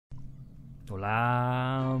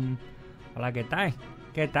Hola. Hola, ¿qué tal?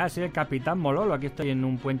 ¿Qué tal? Soy el capitán Mololo. Aquí estoy en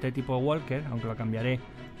un puente tipo Walker, aunque lo cambiaré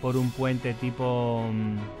por un puente tipo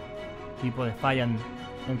de Fallan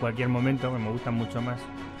en cualquier momento, que me gustan mucho más.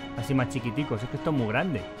 Así más chiquiticos. Es que esto es muy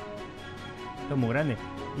grande. Esto es muy grande.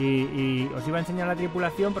 Y os iba a enseñar la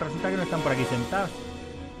tripulación, pero resulta que no están por aquí sentados.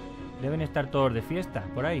 Deben estar todos de fiesta,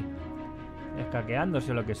 por ahí.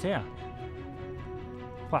 Escaqueándose o lo que sea.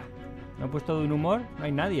 ¡Fua! Me he puesto de un humor, no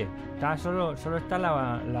hay nadie. Solo está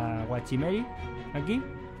la Guachimeri aquí,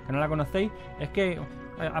 que no la conocéis. Es que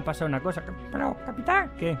ha pasado una cosa. Pero,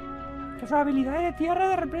 capitán, ¿qué? Que sus habilidades de tierra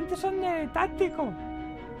de repente son de táctico.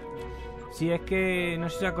 Sí, es que no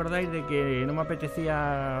sé si os acordáis de que no me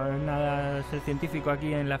apetecía nada ser científico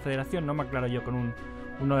aquí en la federación. No me aclaro yo con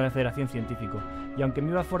uno de la federación científico. Y aunque me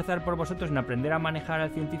iba a esforzar por vosotros en aprender a manejar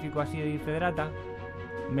al científico así de federata,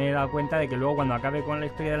 me he dado cuenta de que luego cuando acabe con la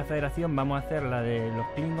historia de la federación vamos a hacer la de los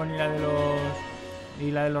Klingon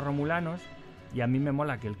y la de los Romulanos. Y a mí me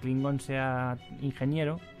mola que el Klingon sea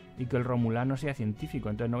ingeniero y que el Romulano sea científico.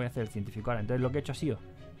 Entonces no voy a hacer el científico ahora. Entonces lo que he hecho ha sido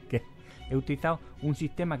que he utilizado un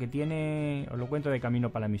sistema que tiene... Os lo cuento de camino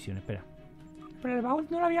para la misión, espera. Pero el baúl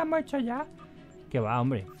no lo habíamos hecho ya. ¿Qué va,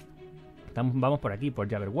 hombre? Vamos por aquí, por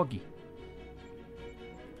Jabberwocky.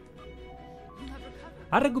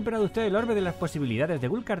 ¿Ha recuperado usted el orbe de las posibilidades de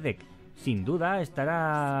Gulkardek? Sin duda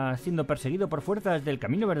estará siendo perseguido por fuerzas del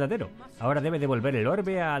camino verdadero. Ahora debe devolver el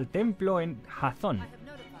orbe al templo en Hazón.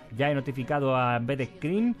 Ya he notificado a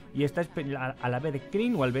Bedekrin y está a la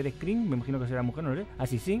Bedekrin o al Bedekrin, me imagino que será mujer, no sé.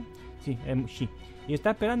 Así sí. Sí. Y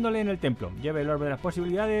está esperándole en el templo. Lleve el orbe de las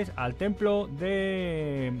posibilidades al templo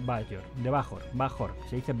de Bajor.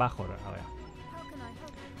 Se dice Bajor ahora.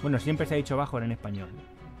 Bueno, siempre se ha dicho Bajor en español.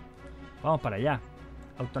 Vamos para allá.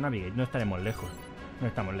 Autonavigate, no estaremos lejos. No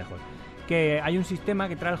estamos lejos. Que hay un sistema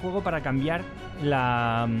que trae el juego para cambiar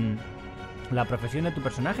la profesión de tu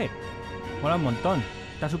personaje. Mola un montón.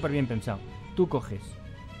 Está súper bien pensado. Tú coges,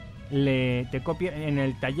 te copias en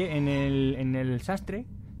el taller, en el sastre,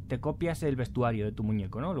 te copias el vestuario de tu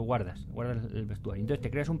muñeco, ¿no? Lo guardas el vestuario. Entonces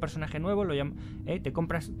te creas un personaje nuevo, te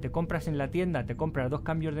compras en la tienda, te compras 2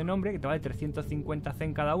 cambios de nombre, que te vale 350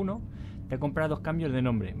 zen cada uno, te compras 2 cambios de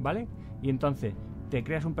nombre, ¿vale? Y entonces te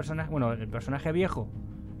creas un personaje, bueno, el personaje viejo,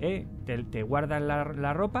 te guardas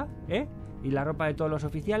la ropa, y la ropa de todos los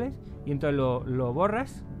oficiales, y entonces lo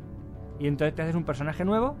borras, y entonces te haces un personaje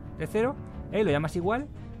nuevo, de cero, lo llamas igual,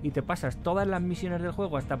 y te pasas todas las misiones del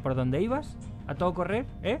juego hasta por donde ibas, a todo correr,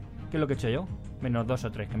 que es lo que he hecho yo, menos 2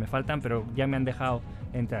 o 3 que me faltan, pero ya me han dejado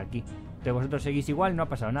entrar aquí. Entonces vosotros seguís igual, no ha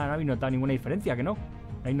pasado nada, no habéis notado ninguna diferencia, que no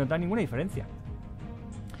habéis notado ninguna diferencia.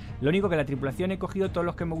 Lo único que la tripulación he cogido todos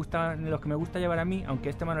los que me gusta llevar a mí, aunque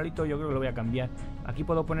este manualito yo creo que lo voy a cambiar. Aquí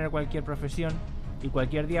puedo poner cualquier profesión y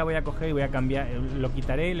cualquier día voy a coger y voy a cambiar, lo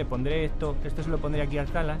quitaré, le pondré esto se lo pondré aquí a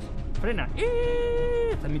Artalas. ¡Frena!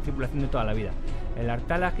 Esta es mi tripulación de toda la vida. El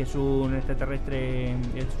Artalas, que es un extraterrestre,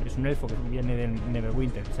 es un elfo que viene de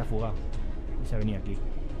Neverwinter, que se ha fugado y se ha venido aquí.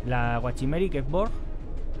 La Guachimeri, que es Borg.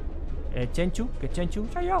 Chenchu, que es Chenchu,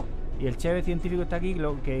 soy yo. Y el cheve científico está aquí,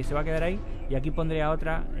 que se va a quedar ahí. Y aquí pondré a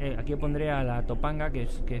otra, aquí pondré a la Topanga, que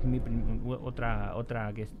es mi otra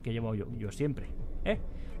que llevo yo siempre.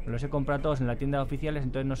 Los he comprado todos en la tienda de oficiales,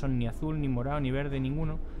 entonces no son ni azul, ni morado, ni verde,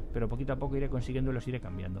 ninguno. Pero poquito a poco iré consiguiendo y los iré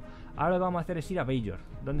cambiando. Ahora lo que vamos a hacer es ir a Bajor.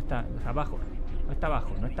 ¿Dónde está? Abajo. ¿No está abajo?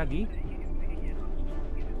 ¿No está aquí?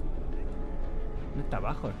 ¿No está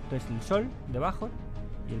abajo? Entonces el sol de Bajor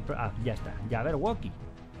y ya está. Jabberwocky.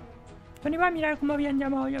 ¿Tú no ibas a mirar cómo habían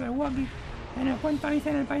llamado Jabberwocky en el cuento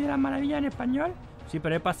Alicia en el País de las Maravillas en español? Sí,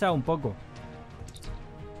 pero he pasado un poco.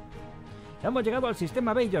 Hemos llegado al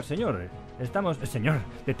sistema Bajor, señor. Señor,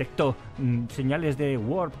 detecto señales de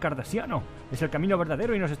warp cardasiano. Es el camino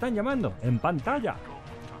verdadero y nos están llamando. En pantalla.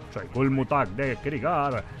 Soy Gulmutak de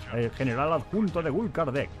Krigar, el general adjunto de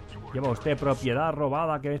Gulkardek. Lleva usted propiedad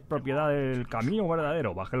robada que es propiedad del camino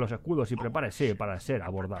verdadero. Baje los escudos y prepárese para ser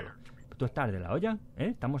abordado. ¿Tú estás de la olla?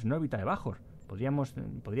 Estamos en órbita de Bajor.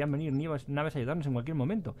 Podrían venir naves a ayudarnos en cualquier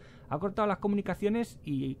momento. Ha cortado las comunicaciones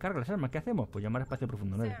y carga las armas. ¿Qué hacemos? Pues llamar a Espacio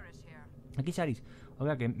Profundo 9. Aquí Saris.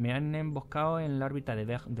 Oiga, que me han emboscado en la órbita de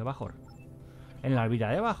Bajor. ¿En la órbita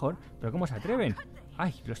de Bajor? ¿Pero cómo se atreven?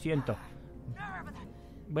 Ay, lo siento.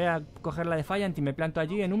 Voy a coger la de Fallant y me planto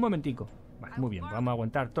allí en un momentico. Vale, muy bien, vamos a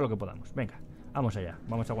aguantar todo lo que podamos. Venga, vamos allá.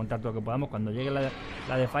 Vamos a aguantar todo lo que podamos. Cuando llegue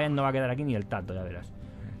la de Fallant no va a quedar aquí ni el tato, ya verás.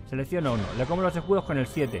 Selecciono uno, le como los escudos con el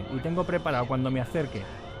 7 y tengo preparado cuando me acerque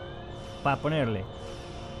para ponerle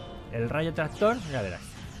el rayo tractor, ya verás.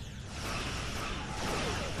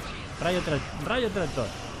 Rayo tractor.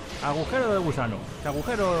 Agujero de gusano.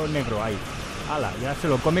 Agujero negro ahí. Ala, ya se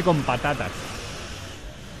lo come con patatas.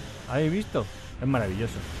 ¿Habéis visto? Es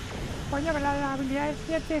maravilloso. Coño, pero las habilidades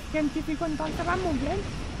de este científico entonces van muy bien.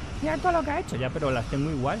 Mira todo lo que ha hecho. Ya, pero las tengo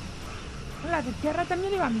igual. Las de tierra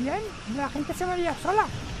también iban bien. La gente se moría sola.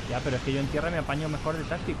 Ya, pero es que yo en tierra me apaño mejor de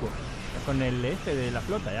táctico. Con el este de la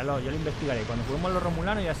flota, ya lo investigaré. Cuando juguemos los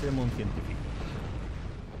romulanos ya seremos un científico.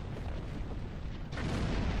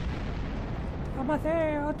 Vamos a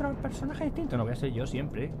hacer otro personaje distinto. No voy a ser yo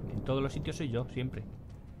siempre. En todos los sitios soy yo, siempre.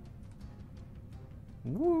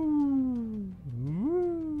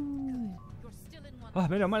 Ah,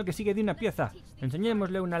 menos mal que sigue de una pieza.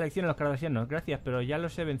 Enseñémosle una lección a los cardasianos. Gracias, pero ya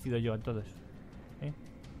los he vencido yo a todos.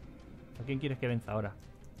 ¿A quién quieres que venza ahora?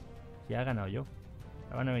 Si ha ganado yo.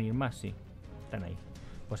 ¿Ya van a venir más? Sí. Están ahí.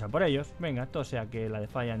 Pues a por ellos. Venga, todo sea que la de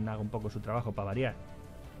Fallan haga un poco su trabajo para variar.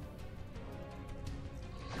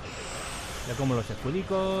 Ya como los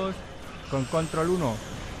escudicos. Con control 1.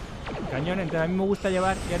 Cañón. Entonces a mí me gusta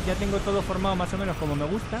llevar. Ya tengo todo formado más o menos como me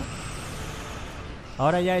gusta.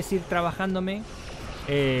 Ahora ya es ir trabajándome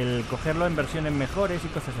el cogerlo en versiones mejores y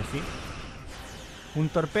cosas así. Un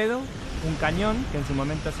torpedo, un cañón, que en su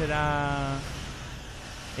momento será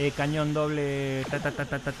cañón doble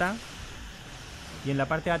ta. Y en la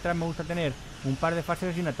parte de atrás me gusta tener un par de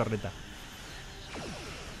fases y una torreta.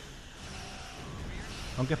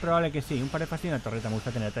 Aunque es probable que sí, un par de fases y una torreta me gusta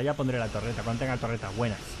tener. Ya pondré la torreta cuando tenga torretas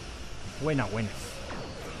buenas. Buenas.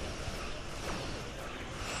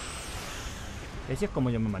 Así es como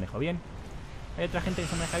yo me manejo bien. Hay otra gente que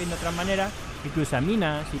se maneja bien de otras maneras y que usa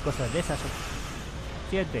minas y cosas de esas.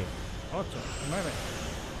 7, 8, 9.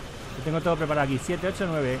 Yo tengo todo preparado aquí. 7, 8,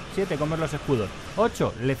 9. 7, comer los escudos.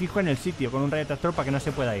 8, le fijo en el sitio con un rayo tractor para que no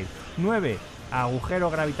se pueda ir. 9, agujero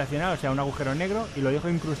gravitacional, o sea, un agujero negro, y lo dejo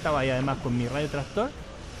incrustado ahí además con mi rayo tractor.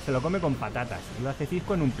 Se lo come con patatas y lo hace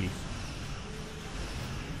cisco en un plis.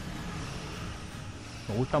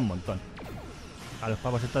 Me gusta un montón. A los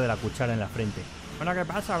pavos estos de la cuchara en la frente. Bueno, ¿qué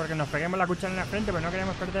pasa? Porque nos peguemos la cuchara en la frente, pero no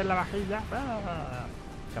queremos perder la vajilla.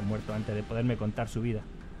 Se han muerto antes de poderme contar su vida.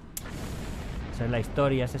 Esa es la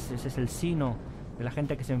historia, ese es el sino de la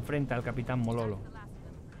gente que se enfrenta al capitán Mololo.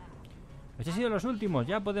 Estos han sido los últimos.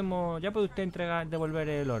 Ya puede usted devolver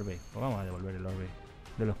el orbe. Pues vamos a devolver el orbe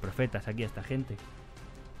de los profetas aquí a esta gente.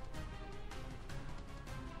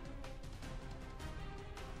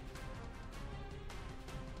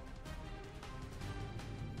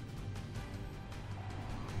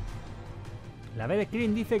 La B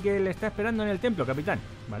Screen dice que le está esperando en el templo, capitán.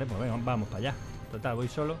 Vale, pues venga, vamos para allá. Total, voy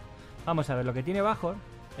solo. Vamos a ver, lo que tiene Bajor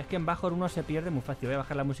es que en Bajor uno se pierde muy fácil. Voy a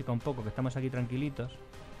bajar la música un poco, que estamos aquí tranquilitos.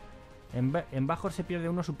 En Bajor se pierde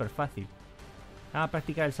uno súper fácil. Vamos a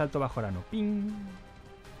practicar el salto bajorano. ¡Ping!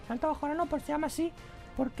 Salto bajorano pues se llama así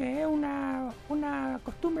porque es una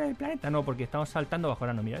costumbre del planeta. No, porque estamos saltando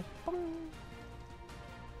bajorano, mirad.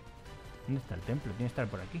 ¿Dónde está el templo? Tiene que estar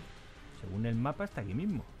por aquí. Según el mapa está aquí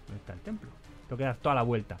mismo. ¿Dónde está el templo? Tengo que dar toda la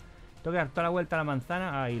vuelta. Tengo que dar toda la vuelta a la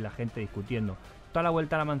manzana. Ahí la gente discutiendo. Toda la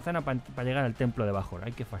vuelta a la manzana para llegar al templo de Bajor.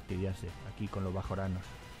 Hay que fastidiarse aquí con los bajoranos.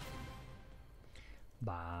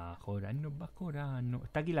 Bajorano.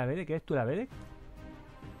 ¿Está aquí la Vedek? ¿Eres tú la Vedek?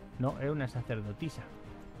 No, es una sacerdotisa.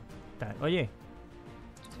 Oye.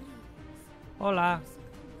 Hola.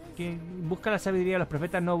 ¿Quién busca la sabiduría de los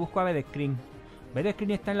profetas? No, busco a Vedek Screen. Vedek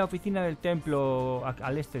Screen está en la oficina del templo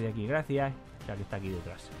al este de aquí. Gracias. O sea que está aquí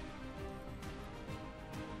detrás.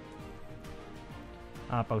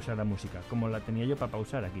 A pausar la música, como la tenía yo para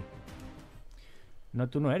pausar aquí. No,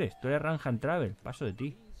 tú no eres, tú eres Run and Travel. Paso de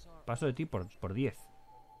ti por 10.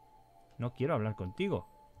 No quiero hablar contigo.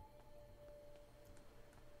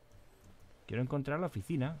 Quiero encontrar la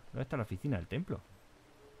oficina. ¿Dónde está la oficina del templo?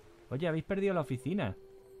 Oye, habéis perdido la oficina.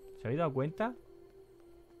 ¿Se habéis dado cuenta?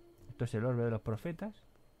 Esto es el orbe de los profetas.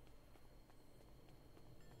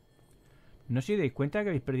 No os dais cuenta de que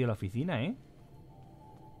habéis perdido la oficina, ¿eh?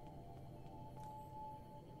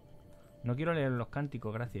 No quiero leer los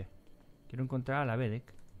cánticos, gracias. Quiero encontrar a la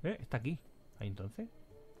Vedek. Está aquí. Ahí entonces.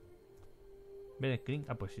 Vedek Screen.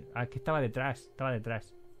 Ah, pues sí. Ah, es que estaba detrás.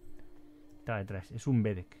 Es un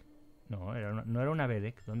Vedek. No, no era una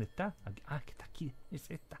Vedek. ¿Dónde está? Aquí. Ah, es que está aquí.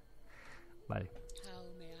 Es esta. Vale.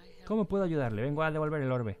 ¿Cómo puedo ayudarle? Vengo a devolver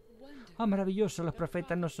el orbe. Ah, maravilloso. Los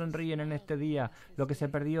profetas nos sonríen en este día. Lo que se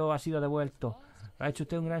perdió ha sido devuelto. Ha hecho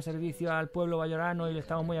usted un gran servicio al pueblo bayorano y le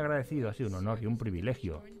estamos muy agradecidos. Ha sido un honor y un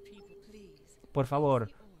privilegio. Por favor,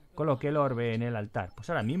 coloque el orbe en el altar. Pues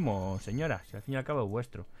ahora mismo, señora, si al fin y al cabo es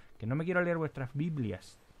vuestro. Que no me quiero leer vuestras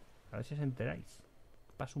Biblias. A ver si os enteráis.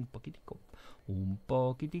 Paso un poquitico.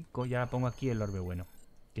 Ya pongo aquí el orbe bueno.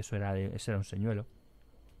 Que ese era un señuelo.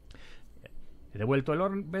 He devuelto el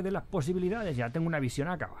orbe de las posibilidades. Ya tengo una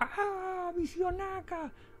visionaca. ¡Ah! ¡Visionaca!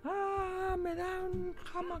 ¡Ah! me da un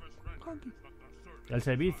hamac. El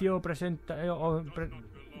servicio presenta...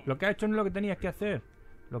 lo que ha hecho no es lo que tenías que hacer.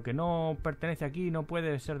 Lo que no pertenece aquí no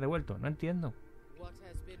puede ser devuelto. No entiendo.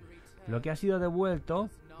 Lo que ha sido devuelto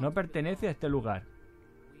no pertenece a este lugar.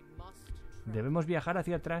 Debemos viajar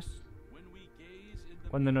hacia atrás.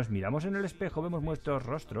 Cuando nos miramos en el espejo vemos nuestros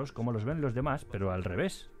rostros como los ven los demás, pero al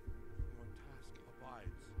revés.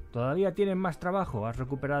 Todavía tienen más trabajo. Has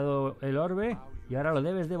recuperado el orbe y ahora lo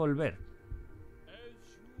debes devolver.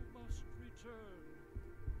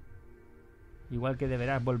 Igual que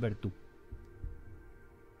deberás volver tú.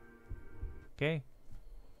 ¿Qué?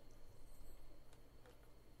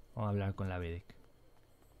 Vamos a hablar con la Vedek.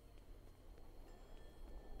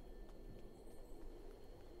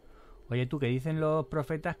 Oye, tú, que dicen los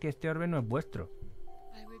profetas que este orbe no es vuestro.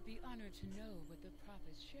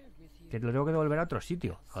 Que lo tengo que devolver a otro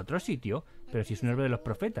sitio. ¿A otro sitio? Pero si es un orbe de los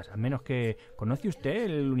profetas. A menos que... ¿Conoce usted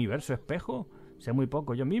el universo espejo? Sé muy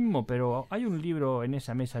poco yo mismo, pero hay un libro en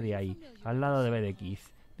esa mesa de ahí, al lado de Vedek,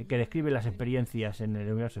 que describe las experiencias en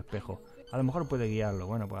el universo espejo. A lo mejor puede guiarlo.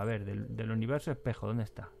 Bueno, pues a ver, del universo espejo, ¿dónde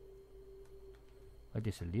está? Ahí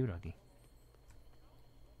tienes el libro aquí.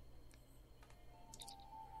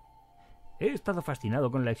 He estado fascinado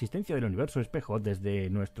con la existencia del universo espejo desde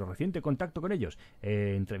nuestro reciente contacto con ellos.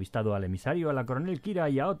 He entrevistado al emisario, a la coronel Kira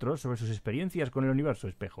y a otros sobre sus experiencias con el universo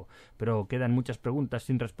espejo. Pero quedan muchas preguntas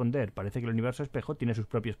sin responder. Parece que el universo espejo tiene sus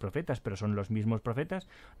propios profetas, pero ¿son los mismos profetas?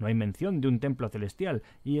 No hay mención de un templo celestial.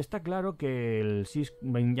 Y está claro que el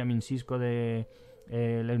Benjamin Sisko de...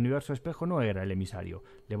 el universo espejo no era el emisario.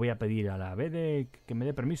 Le voy a pedir a la BD que me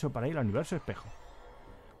dé permiso para ir al universo espejo.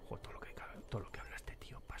 Joder, todo lo que habla este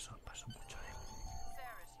tío, paso mucho de él.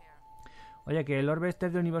 Oye, que el orbe este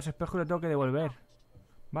del universo espejo lo tengo que devolver.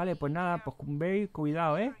 Vale, pues nada, pues veis,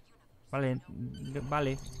 cuidado, Vale,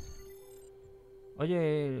 vale.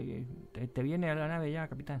 Oye, ¿te viene a la nave ya,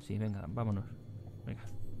 capitán? Sí, venga, vámonos. Venga.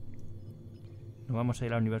 Nos vamos a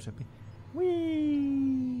ir al universo espejo.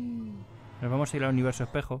 ¡Uy! Nos vamos a ir al universo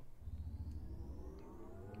espejo.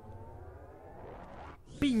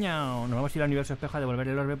 ¡Piña! Nos vamos a ir al universo espejo a devolver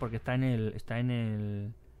el orbe porque está en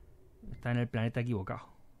el planeta equivocado.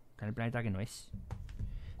 Está en el planeta que no es.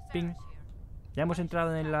 ¡Ping! Ya hemos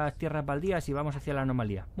entrado en las tierras baldías y vamos hacia la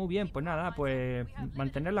anomalía. Muy bien, pues nada, pues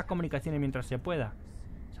mantener las comunicaciones mientras se pueda.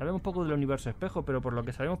 Sabemos poco del universo espejo, pero por lo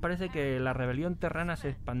que sabemos parece que la rebelión terrana se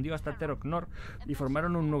expandió hasta Teroknor y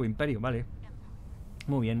formaron un nuevo imperio, ¿vale?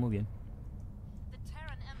 Muy bien, muy bien.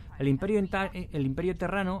 El imperio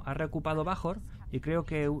terrano ha reocupado Bajor y creo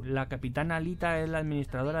que la capitana Alita es la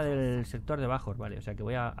administradora del sector de Bajor, ¿vale? O sea que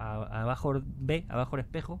voy a Bajor B, a Bajor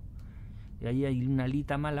espejo, y allí hay una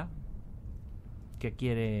Alita mala que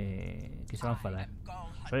quiere... que se va a enfadar.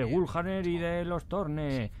 Soy Gulhaner y de los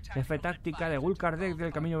Torne, jefe táctica de Gulkardek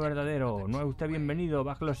del camino verdadero. No es usted bienvenido,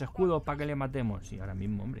 baje los escudos para que le matemos. Sí, ahora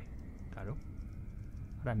mismo, hombre. Claro.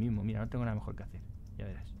 Ahora mismo, mira, no tengo nada mejor que hacer. Ya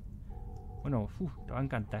verás. Bueno, te va a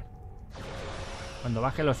encantar. Cuando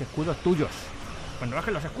baje los escudos tuyos. Cuando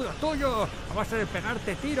baje los escudos tuyos. A base de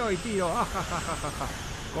pegarte tiro y tiro. ¡Ajajajaja!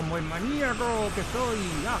 Como el maníaco que soy.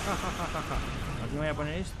 ¡Ajajajaja! Aquí me voy a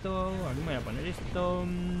poner esto. Aquí me voy a poner esto.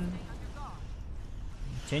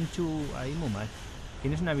 Chenchu, ahí muy mal.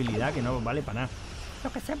 Tienes una habilidad que no vale para nada.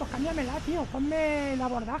 Lo que sé, pues cámbiamela, tío. Ponme el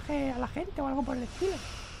abordaje a la gente o algo por el estilo.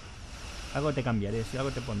 Algo te cambiaré, si algo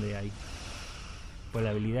te pondré ahí. Pues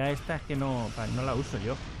la habilidad esta es que no la uso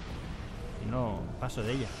yo. Si no, paso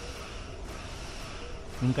de ella.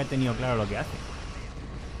 Nunca he tenido claro lo que hace.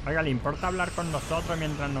 Oiga, ¿le importa hablar con nosotros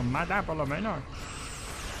mientras nos mata, por lo menos?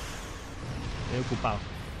 Estoy ocupado.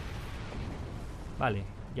 Vale,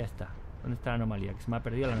 ya está. ¿Dónde está la anomalía? Que se me ha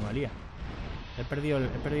perdido la anomalía. He perdido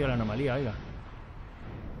la anomalía, oiga.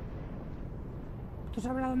 ¿Tú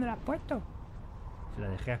sabrás dónde la has puesto? Se la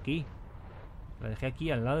dejé aquí. La dejé aquí,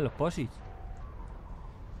 al lado de los posits.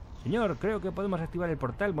 Señor, creo que podemos activar el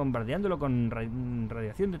portal bombardeándolo con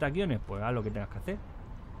radiación de taquiones. Pues haz lo que tengas que hacer.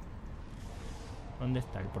 ¿Dónde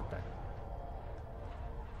está el portal?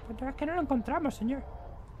 Pues es que no lo encontramos, señor.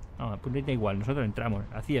 No, pues da igual, nosotros entramos,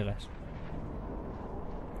 a ciegas.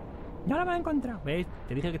 No lo hemos encontrado. ¿Ves?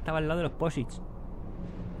 Te dije que estaba al lado de los posits.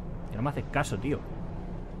 Que no me haces caso, tío.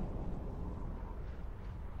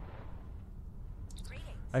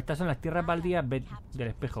 Estas son las tierras baldías del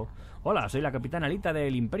espejo. Hola, soy la capitana Alita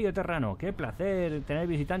del Imperio Terrano. Qué placer tener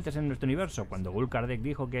visitantes en nuestro universo. Cuando Gulkardek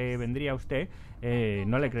dijo que vendría usted,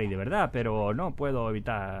 no le creí de verdad, pero no puedo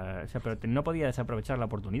evitar... O sea, pero no podía desaprovechar la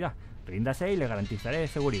oportunidad. Ríndase y le garantizaré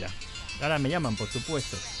seguridad. Ahora me llaman, por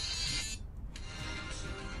supuesto.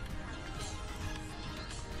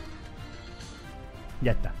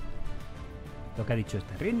 Ya está. Lo que ha dicho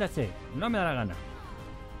este. Ríndase, no me da la gana.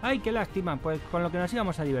 Ay, qué lástima, pues con lo que nos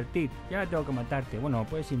íbamos a divertir. Ya tengo que matarte. Bueno,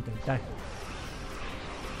 puedes intentar.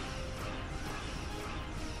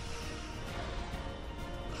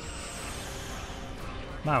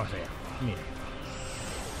 Vamos allá, mire.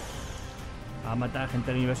 A matar gente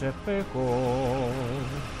del universo espejo.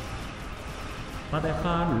 A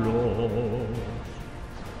dejarlos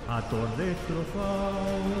a todos destrozados.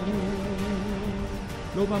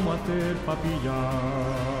 Lo vamos a hacer pa' pillar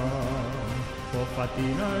por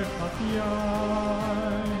patina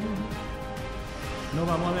espacial. No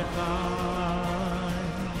vamos a dejar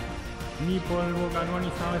ni polvo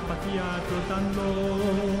carbonizado espacial flotando.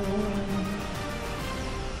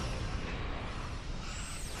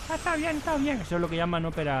 Está bien, está bien. Eso es lo que llaman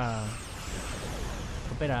ópera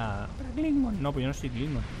Klingon. No, pues yo no soy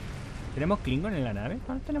Klingon. ¿Tenemos Klingon en la nave?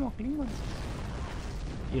 No tenemos Klingon.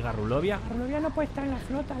 ¿Y Garrulovia? Garrulovia no puede estar en la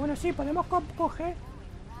flota. Bueno, sí, podemos coger.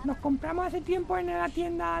 Nos compramos hace tiempo en la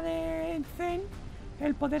tienda de Zen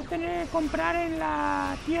el poder comprar en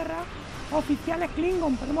la Tierra oficiales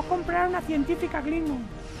Klingon. Podemos comprar una científica Klingon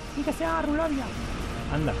y que sea Garrulovia.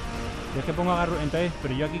 Anda. Yo es que pongo a entonces,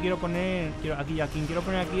 pero yo aquí quiero poner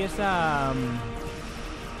aquí esa a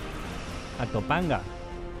Topanga.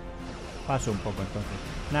 Paso un poco entonces.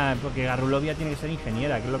 Nada, porque Garrulovia tiene que ser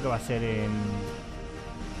ingeniera, que es lo que va a ser en...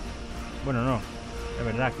 Bueno, no. Es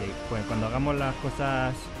verdad que pues, cuando hagamos las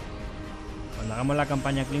cosas... Cuando hagamos la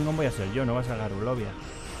campaña Klingon voy a ser yo, no va a ser Garrulovia.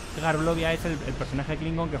 Garrulovia es el personaje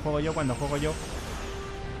Klingon que juego yo cuando juego yo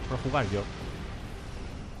por jugar yo.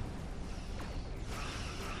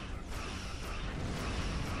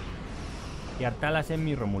 Y Artalas es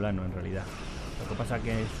mi romulano en realidad. Lo que pasa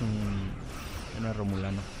que es que no es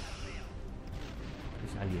romulano.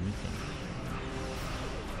 Es alienígena.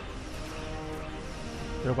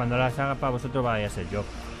 Pero cuando las haga para vosotros vaya a ser yo.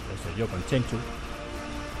 Voy a ser yo con Chenchu.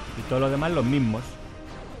 Y todos los demás los mismos.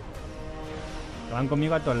 Que van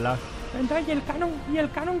conmigo a todos lados. Entonces, ¿y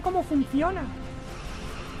el canon cómo funciona?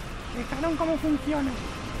 ¿El canon cómo funciona?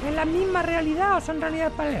 ¿Es la misma realidad o son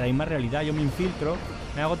realidades paralelas? La misma realidad, yo me infiltro.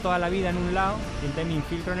 Me hago toda la vida en un lado y entonces me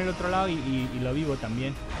infiltro en el otro lado y lo vivo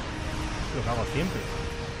también. Lo que hago siempre.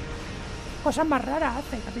 Cosas más raras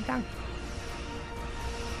hace, capitán.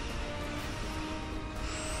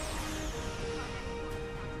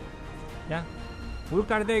 Ya.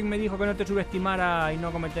 Vulcardec me dijo que no te subestimara y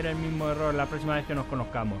no cometer el mismo error la próxima vez que nos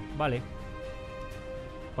conozcamos. Vale.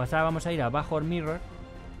 Pues ahora vamos a ir a Bajo Mirror,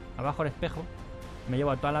 abajo el espejo. Me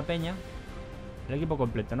llevo a toda la peña. El equipo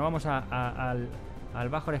completo. No vamos al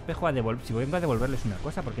Bajo el espejo a devolver. Si vengo a devolverles una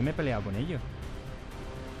cosa, ¿por qué me he peleado con ellos?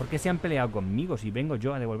 ¿Por qué se han peleado conmigo si vengo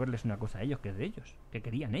yo a devolverles una cosa a ellos que es de ellos? ¿Qué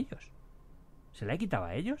querían ellos? ¿Se la he quitado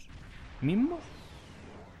a ellos mismos?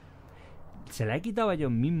 ¿Se la he quitado a ellos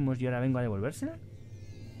mismos y ahora vengo a devolvérsela?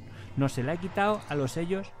 No, se la he quitado a los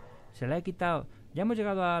ellos. Se la he quitado. Ya hemos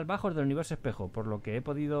llegado al Bajo del universo espejo. Por lo que he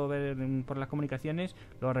podido ver por las comunicaciones,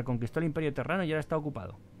 lo reconquistó el Imperio Terrano y ahora está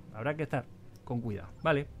ocupado. Habrá que estar con cuidado.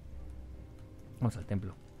 Vale. Vamos al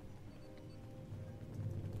templo.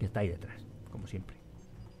 Que está ahí detrás, como siempre.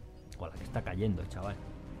 O la que está cayendo, chaval.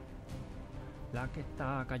 La que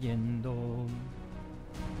está cayendo.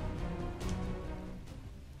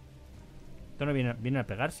 ¿Esto no viene a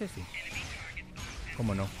pegarse? Sí.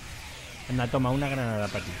 ¿Cómo no? Anda, toma una granada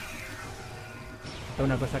para ti. Esto es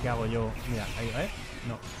una cosa que hago yo. Mira, ahí,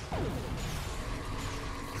 no.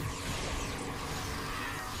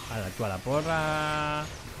 Ahora, tú a la porra.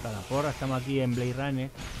 Estamos aquí en Blade Runner.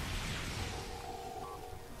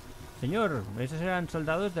 Señor, esos eran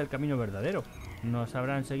soldados del camino verdadero. Nos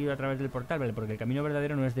habrán seguido a través del portal, vale, porque el camino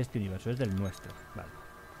verdadero no es de este universo, es del nuestro, vale.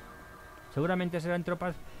 Seguramente serán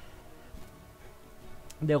tropas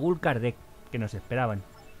de Vulcardec que nos esperaban.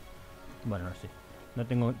 Bueno, no sé.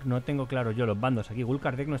 No tengo claro yo los bandos aquí.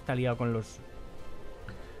 Vulcardec no está liado con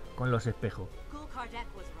los espejos.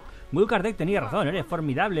 Vulcardec tenía razón, eres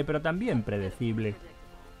formidable, pero también predecible.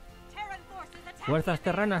 Fuerzas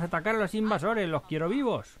terranas, atacar a los invasores, los quiero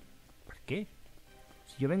vivos. ¿Por qué?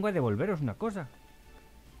 Si yo vengo a devolveros una cosa.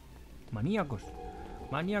 Maníacos.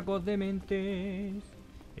 Maníacos dementes.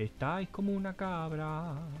 Estáis como una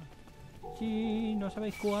cabra. Sí, no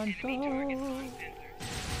sabéis cuánto.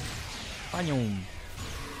 Pañum.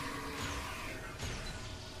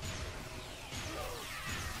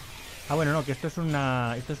 Ah, bueno, no, que esto es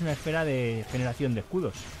una esfera de generación de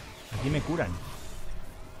escudos. Aquí me curan.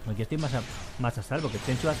 Aquí estoy más a salvo. Que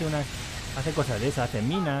Chenchu hace cosas de esas, hace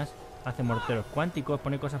minas, hace morteros cuánticos,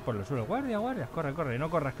 pone cosas por los suelos. Guardia, corre, no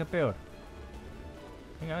corras, que es peor.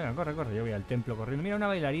 Venga, corre. Yo voy al templo corriendo. Mira una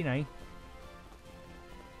bailarina ahí.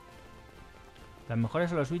 Las mejores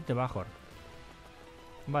son los suites de Bajor.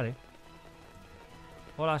 Vale.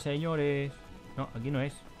 Hola, señores. No, aquí no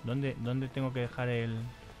es. ¿Dónde tengo que dejar el...?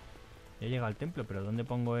 Ya llega al templo, pero ¿dónde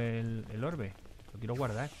pongo el orbe? Lo quiero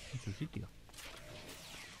guardar en su sitio.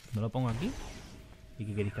 ¿No lo pongo aquí? ¿Y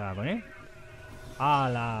qué queréis que haga con él?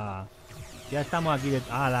 ¡Hala! Ya estamos aquí de...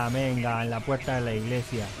 ¡Hala! Venga, en la puerta de la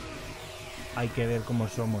iglesia. Hay que ver cómo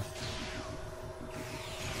somos.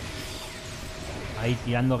 Ahí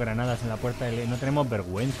tirando granadas en la puerta de la... No tenemos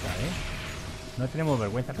vergüenza, ¿eh? No tenemos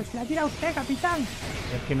vergüenza. Pues la tira usted, capitán.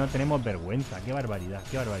 Es que no tenemos vergüenza. ¡Qué barbaridad!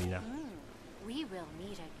 ¡Qué barbaridad!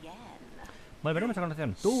 Volveremos a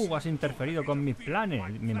conocer. Tú has interferido con mis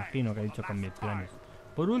planes. Me imagino que ha dicho con mis planes.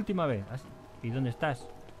 Por última vez. ¿Y dónde estás?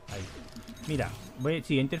 Ahí. Mira,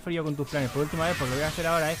 sí, he interferido con tus planes por última vez. Pues lo que voy a hacer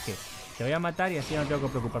ahora es que te voy a matar y así no tengo que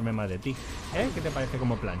preocuparme más de ti. ¿Eh? ¿Qué te parece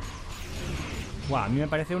como plan? Guau, a mí me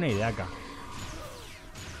parece una ideaca.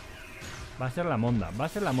 Va a ser la monda, va a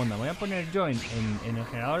ser la monda. Me voy a poner yo en el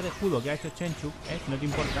generador de judo que ha hecho Chenchu, ¿eh? Si no te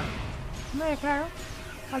importa. No, claro.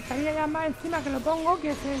 Faltaría ya más encima que lo pongo,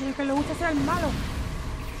 que el que lo use sea el malo.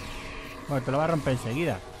 Bueno, te lo va a romper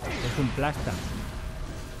enseguida. Es un plasta.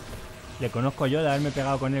 Le conozco yo de haberme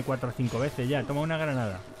pegado con él 4 o 5 veces ya. Toma una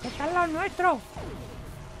granada. ¡Está al lado nuestro!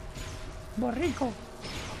 ¡Borrico!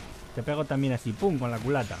 Te pego también así, pum, con la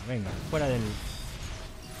culata. Venga, fuera del...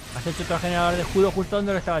 Has hecho otro generador de judo justo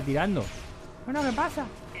donde lo estaba tirando. Bueno, ¿qué pasa?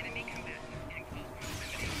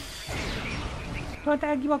 ¿Tú no te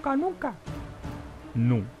has equivocado nunca?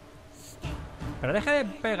 No. Pero deja de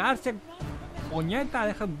pegarse, puñeta,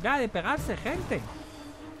 deja ya de pegarse, gente.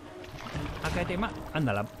 ¿A qué tema?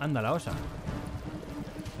 Anda la osa.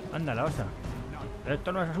 Anda la osa.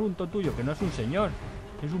 Esto no es asunto tuyo, que no es un señor.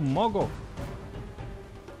 Es un moco.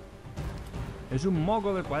 Es un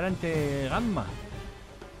moco del cuadrante gamma.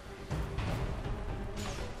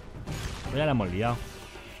 Ya la hemos liado.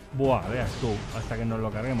 Buah, veas tú, hasta que nos lo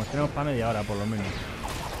carguemos. Tenemos para media hora por lo menos.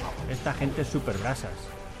 Esta gente es súper brasas.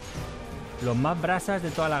 Los más brasas de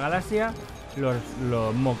toda la galaxia,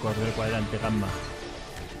 los mocos del cuadrante gamma.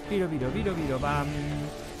 Viro, bam.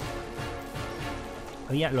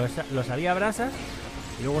 Los había brasas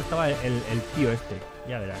y luego estaba el tío este.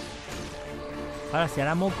 Ya verás. Ahora se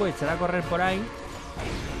hará moco, echará a correr por ahí.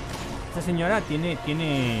 Esta señora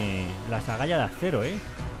tiene las agallas de acero, ¿eh?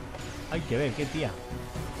 Hay que ver, qué tía.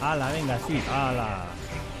 ¡Hala, venga, sí! ¡Hala!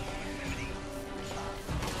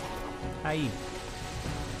 Ahí.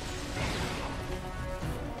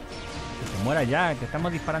 Que se muera ya, que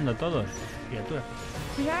estamos disparando todos. Criaturas.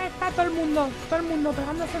 Ya está todo el mundo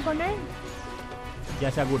pegándose con él.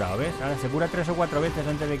 Ya se ha curado, ¿ves? Ahora se cura 3 o 4 veces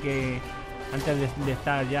antes de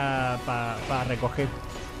estar ya para recoger.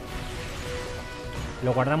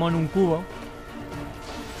 Lo guardamos en un cubo.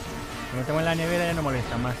 Lo metemos en la nevera y ya no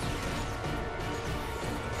molesta más.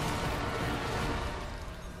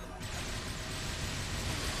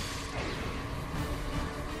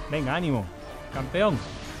 Venga, ánimo, campeón.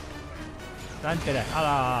 Entera.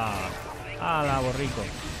 ¡Hala, borrico!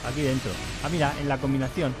 Aquí dentro. Ah, mira, en la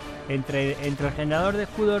combinación entre el generador de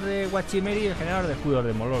escudos de Guachimeri y el generador de escudos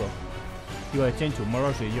de Mololo. Digo, de Chenchu,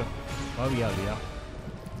 Mololo soy yo. Me había olvidado.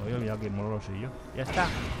 Me había olvidado que Mololo soy yo. Ya está.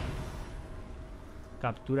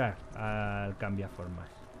 Capturar al cambiaformas.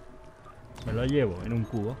 Me lo llevo en un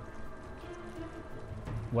cubo.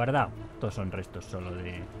 Guardado. Todos son restos solo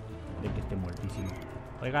de que esté muertísimo.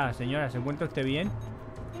 Oiga, señora, ¿se encuentra usted bien?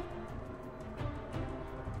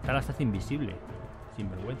 Esta las hace invisible.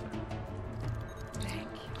 Sin vergüenza.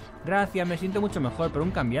 Gracias, me siento mucho mejor, pero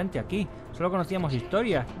un cambiante aquí. Solo conocíamos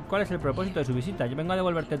historias. ¿Cuál es el propósito de su visita? Yo vengo a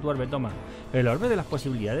devolverte tu orbe, toma. El orbe de las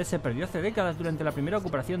posibilidades se perdió hace décadas durante la primera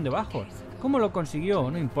ocupación de Bajos. ¿Cómo lo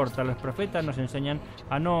consiguió? No importa, los profetas nos enseñan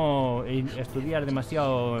a no estudiar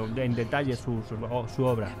demasiado en detalle su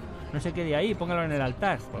obra. No se quede ahí, póngalo en el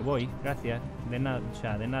altar. Pues voy, gracias. De nada, o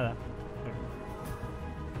sea, de nada.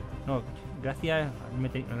 No, gracias.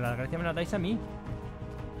 La gracia me la dais a mí.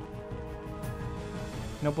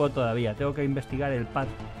 No puedo todavía, tengo que investigar el pad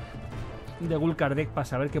de Gulkardek para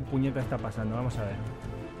saber qué puñeta está pasando. Vamos a ver.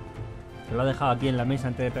 Se lo ha dejado aquí en la mesa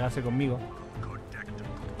antes de pegarse conmigo.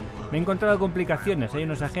 Me he encontrado complicaciones. Hay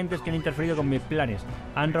unos agentes que han interferido con mis planes.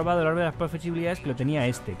 Han robado el orbe de las posibilidades que lo tenía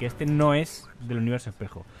que este no es del universo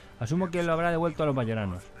espejo. Asumo que lo habrá devuelto a los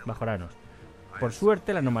bajoranos. Por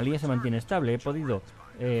suerte la anomalía se mantiene estable. He podido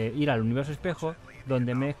ir al universo espejo,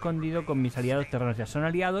 donde me he escondido con mis aliados terranos. Ya son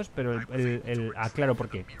aliados, pero aclaro por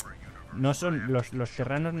qué. No son los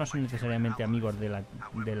terranos no son necesariamente amigos de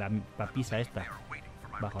la papisa esta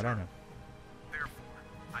bajorana.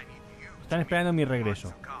 Están esperando mi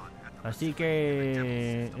regreso. Así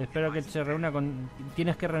que espero que se reúna con...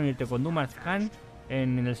 Tienes que reunirte con Dumas Khan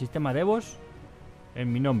en el sistema Devos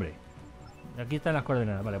en mi nombre. Aquí están las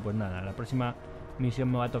coordenadas. Vale, pues nada, la próxima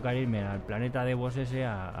misión me va a tocar irme al planeta de vos ese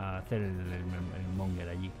a hacer el monger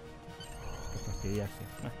allí. Que fastidiarse.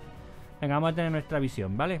 Venga, vamos a tener nuestra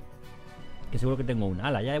visión, ¿vale? Que seguro que tengo una.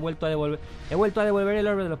 ¡Hala! Ya he vuelto a devolver el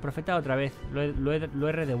orbe de los profetas otra vez. Lo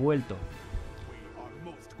he redevuelto.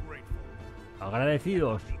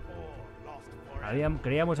 Agradecidos.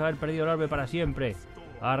 Creíamos haber perdido el orbe para siempre.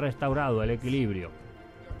 Ha restaurado el equilibrio.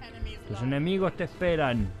 Tus enemigos te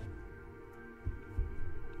esperan.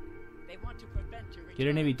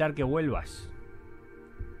 Quieren evitar que vuelvas.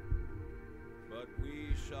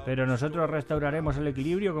 Pero nosotros restauraremos el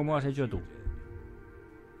equilibrio como has hecho tú.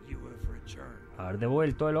 Has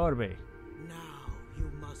devuelto el orbe.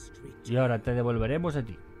 Y ahora te devolveremos a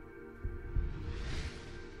ti.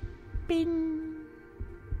 ¡Ping!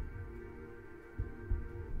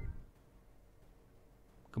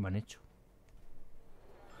 ¿Qué me han hecho?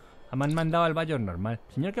 Me han mandado al valle normal.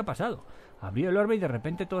 Señor, ¿qué ha pasado? Abrió el orbe y de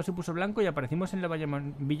repente todo se puso blanco y aparecimos en la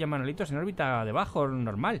Villa Manolitos en órbita debajo,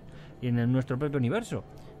 normal, y en nuestro propio universo.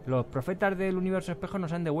 Los profetas del universo espejo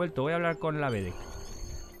nos han devuelto. Voy a hablar con la Vedek.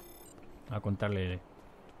 A contarle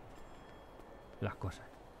las cosas.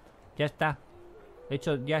 Ya está.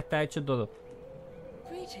 Ya está hecho todo.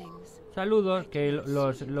 Saludos, que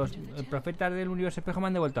los profetas del universo espejo me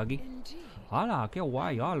han devuelto aquí. ¡Hala! ¡Qué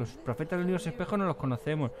guay! Los profetas del universo espejo no los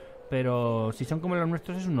conocemos, pero si son como los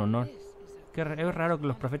nuestros es un honor. Es raro que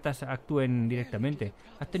los profetas actúen directamente.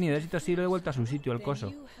 Has tenido éxito, sí, lo he devuelto a su sitio, el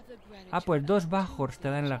coso. Pues 2 bajors te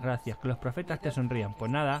dan las gracias. Que los profetas te sonrían.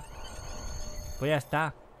 Pues nada. Pues ya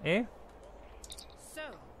está, ¿eh?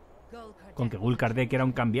 Con que Gulkardek era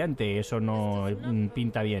un cambiante, eso no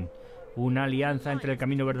pinta bien. Una alianza entre el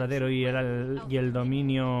camino verdadero y el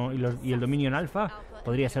dominio en alfa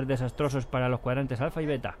podría ser desastrosos para los cuadrantes alfa y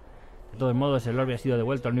beta. De todos modos, el orbe ha sido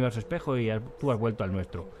devuelto al universo espejo y tú has vuelto al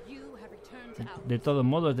nuestro. De todos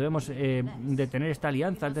modos, debemos detener esta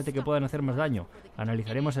alianza antes de que puedan hacer más daño.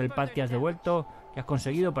 Analizaremos el pad que has devuelto, que has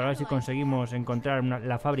conseguido, para ver si conseguimos encontrar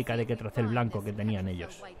la fábrica de quetracel blanco que tenían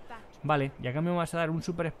ellos. Vale, y acá me vas a dar un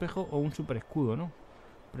super espejo o un super escudo, ¿no?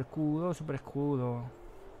 Super escudo.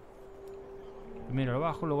 Primero lo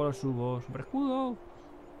bajo, luego lo subo. Super escudo.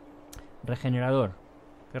 Regenerador.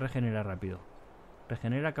 Que regenera rápido.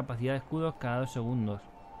 Regenera capacidad de escudos cada 2 segundos.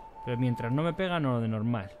 Pero mientras no me pega, no lo de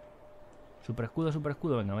normal. Super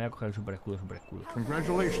escudo. Venga, voy a coger el super escudo.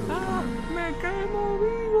 Congratulations. ¡Me quemo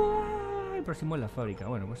vivo! El próximo es la fábrica.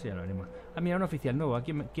 Bueno, pues ya lo haremos. Mira, un oficial nuevo. ¿A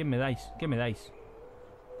quién me dais? ¿Qué me dais?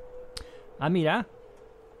 Mira.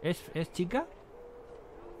 ¿Es chica?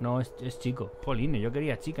 No, es chico. Jolín, yo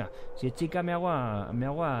quería chica. Si es chica me hago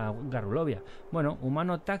a Garrulovia. Bueno,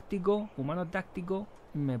 humano táctico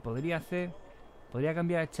me podría hacer. Podría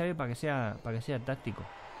cambiar a Chave para que sea táctico.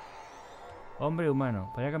 Hombre humano.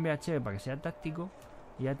 Podría cambiar a Chave para que sea táctico.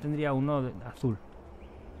 Y ya tendría uno azul.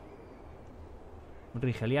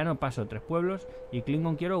 Rigeliano paso 3 pueblos. Y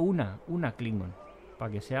Klingon quiero una Klingon.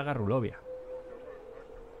 Para que sea Garrulovia.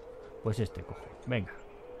 Pues este cojo. Venga.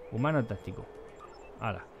 Humano táctico.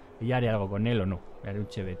 Hala. ¿Y ya haré algo con él o no? Me haré un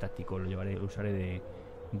cheve táctico. Lo usaré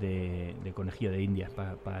de conejillo de indias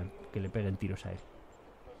para que le peguen tiros a él.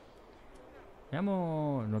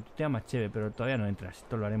 No, te llamas cheve, pero todavía no entras.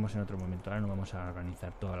 Esto lo haremos en otro momento. Ahora no vamos a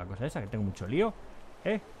organizar toda la cosa esa, que tengo mucho lío.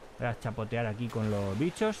 Voy a chapotear aquí con los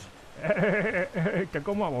bichos. Que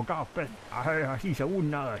como abocados, pez. Así según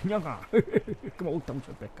nada. Que me gusta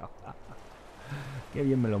mucho el pescado. Qué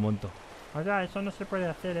bien me lo monto. O sea, eso no se puede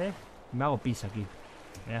hacer, Me hago pis aquí.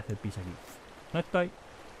 Voy a hacer pis aquí. No estoy.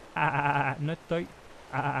 No estoy.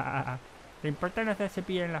 ¿Te importa no hacerse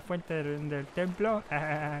pilla en la fuente del templo?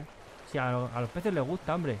 Si a los peces les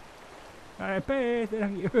gusta, hombre. Pez, ven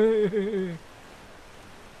aquí.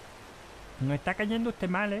 No está cayendo usted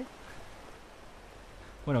mal,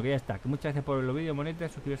 Bueno, que ya está. Que muchas gracias por ver los vídeos,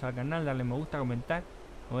 monetes. Suscribiros al canal, darle me gusta, comentar.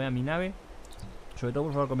 Me voy a mi nave. Sobre todo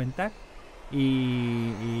por favor comentar.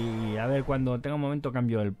 Y a ver, cuando tenga un momento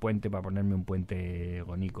cambio el puente para ponerme un puente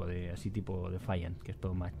gonico de así tipo de Fallan, que es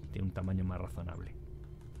todo más, tiene un tamaño más razonable.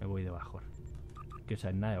 Me voy de Bajor. Que o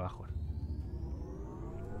sea, nada de Bajor.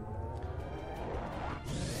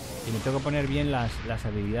 Y me tengo que poner bien las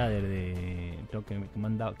habilidades de lo que me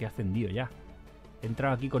han dado, que he ascendido ya. He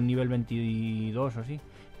entrado aquí con nivel 22 o así.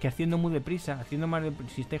 Que haciendo muy deprisa,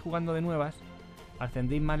 si estáis jugando de nuevas,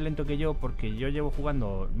 ascendéis más lento que yo, porque yo llevo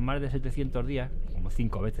jugando más de 700 días, como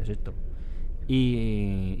 5 veces esto.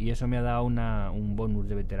 Y eso me ha dado un bonus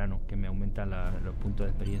de veterano, que me aumenta los puntos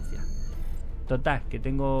de experiencia. Total, que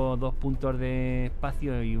tengo 2 puntos de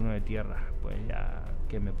espacio y 1 de tierra. Pues ya,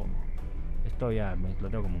 ¿qué me pongo? esto ya lo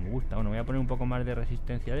tengo como me gusta. Bueno, voy a poner un poco más de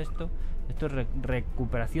resistencia de esto. Esto es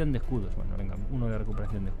recuperación de escudos. Bueno, venga, uno de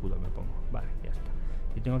recuperación de escudos me pongo. Vale, ya está.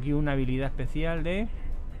 Y tengo aquí una habilidad especial de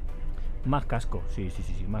más casco. Sí,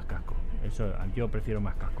 más casco. Eso, yo prefiero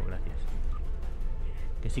más casco, gracias.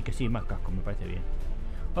 Que sí, más casco, me parece bien.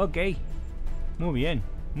 Ok, muy bien.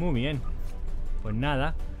 Pues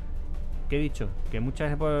nada, ¿qué he dicho? Que muchas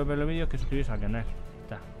gracias por ver los vídeos, que suscribiros al canal.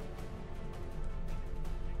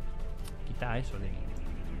 Quita eso de...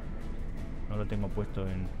 No lo tengo puesto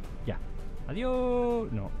en... Ya.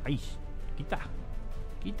 Adiós. No, ahí. Quita.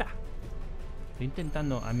 Estoy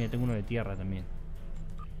intentando... Ah, mira, tengo uno de tierra también.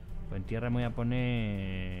 Pues en tierra me voy a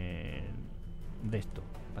poner... de esto,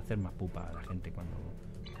 para hacer más pupa a la gente cuando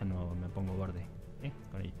me pongo borde.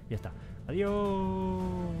 Con ello. Ya está. Adiós.